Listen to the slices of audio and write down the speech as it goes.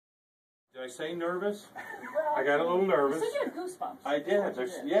Did I say nervous? Well, I got a little nervous. You said you had goosebumps. I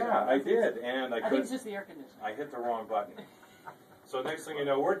did. Yeah, I did. And I think it's just the air conditioning. I hit the wrong button. So next thing you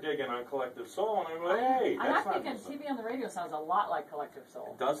know, we're digging on Collective Soul, and I'm like, hey, that's I'm thinking TV on the radio sounds a lot like Collective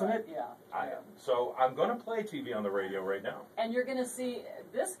Soul. Doesn't it? Yeah. So I'm going to play TV on the radio right now. And you're going to see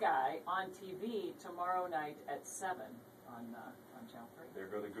this guy on TV tomorrow night at 7 on Channel 3. There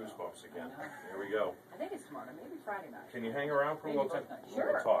go the goosebumps again. There we go. I think it's tomorrow, maybe Friday night. Can you hang around for a little time?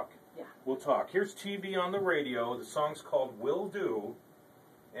 Sure. We'll talk. Yeah. We'll talk. Here's TV on the radio. The song's called Will Do,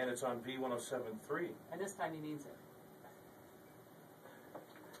 and it's on V107.3. And this time he means it.